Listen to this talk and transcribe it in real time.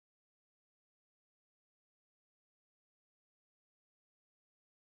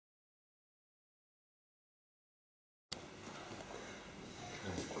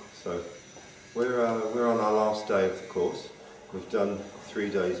So we're on our last day of the course. We've done 3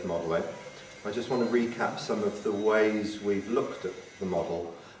 days modelling. I just want to recap some of the ways we've looked at the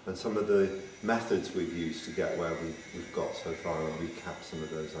model and some of the methods we've used to get where we've got so far, and recap some of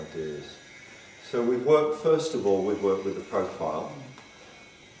those ideas. So first of all, we've worked with the profile,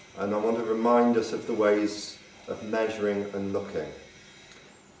 and I want to remind us of the ways of measuring and looking.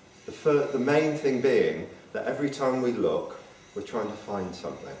 The main thing being that every time we look, we're trying to find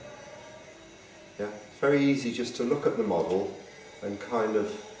something. Yeah? It's very easy just to look at the model and kind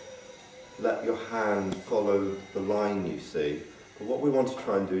of let your hand follow the line you see. But what we want to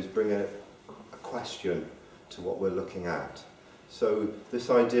try and do is bring a question to what we're looking at. So this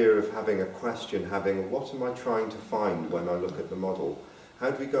idea of having a question, what am I trying to find when I look at the model?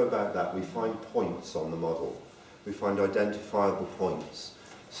 How do we go about that? We find points on the model. We find identifiable points.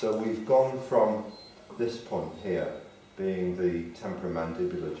 So we've gone from this point here, being the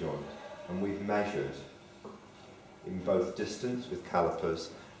temporomandibular joint, and we've measured in both distance with calipers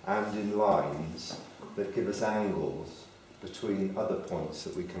and in lines that give us angles between other points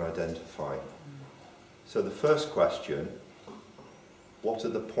that we can identify. So the first question, what are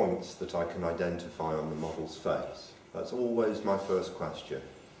the points that I can identify on the model's face? That's always my first question,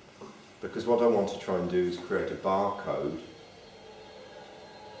 because what I want to try and do is create a barcode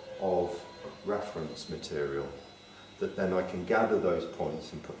of reference material that then I can gather those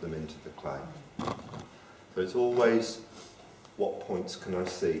points and put them into the clay. So it's always, what points can I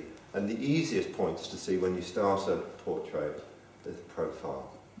see? And the easiest points to see when you start a portrait is the profile.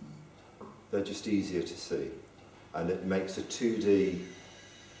 They're just easier to see, and it makes a 2D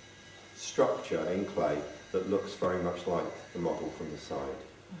structure in clay that looks very much like the model from the side.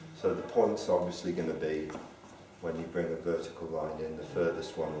 So the point's obviously going to be, when you bring a vertical line in, the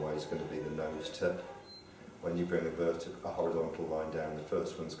furthest one away is going to be the nose tip. When you bring a horizontal line down, the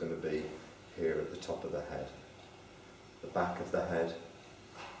first one's going to be here at the top of the head, the back of the head,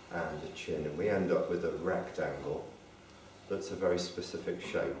 and the chin. And we end up with a rectangle that's a very specific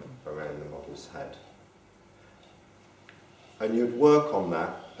shape around the model's head. And you'd work on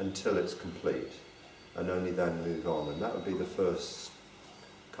that until it's complete, and only then move on. And that would be the first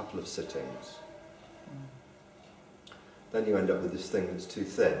couple of sittings. Then you end up with this thing that's too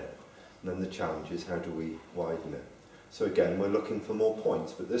thin, and then the challenge is how do we widen it. So again, we're looking for more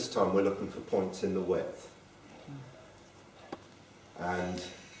points, but this time we're looking for points in the width. And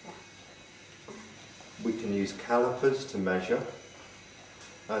we can use calipers to measure,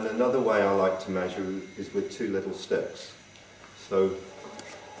 and another way I like to measure is with 2 little sticks. So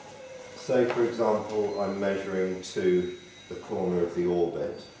say for example I'm measuring to the corner of the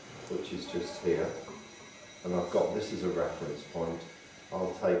orbit, which is just here, and I've got this as a reference point.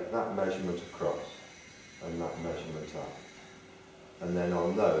 I'll take that measurement across and that measurement up, and then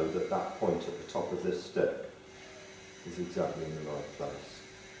I'll know that that point at the top of this stick is exactly in the right place.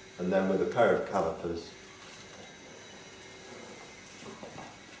 And then with a pair of calipers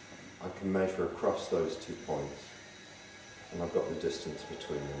I can measure across those 2 points, and I've got the distance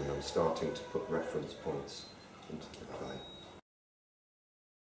between them, and I'm starting to put reference points into the clay.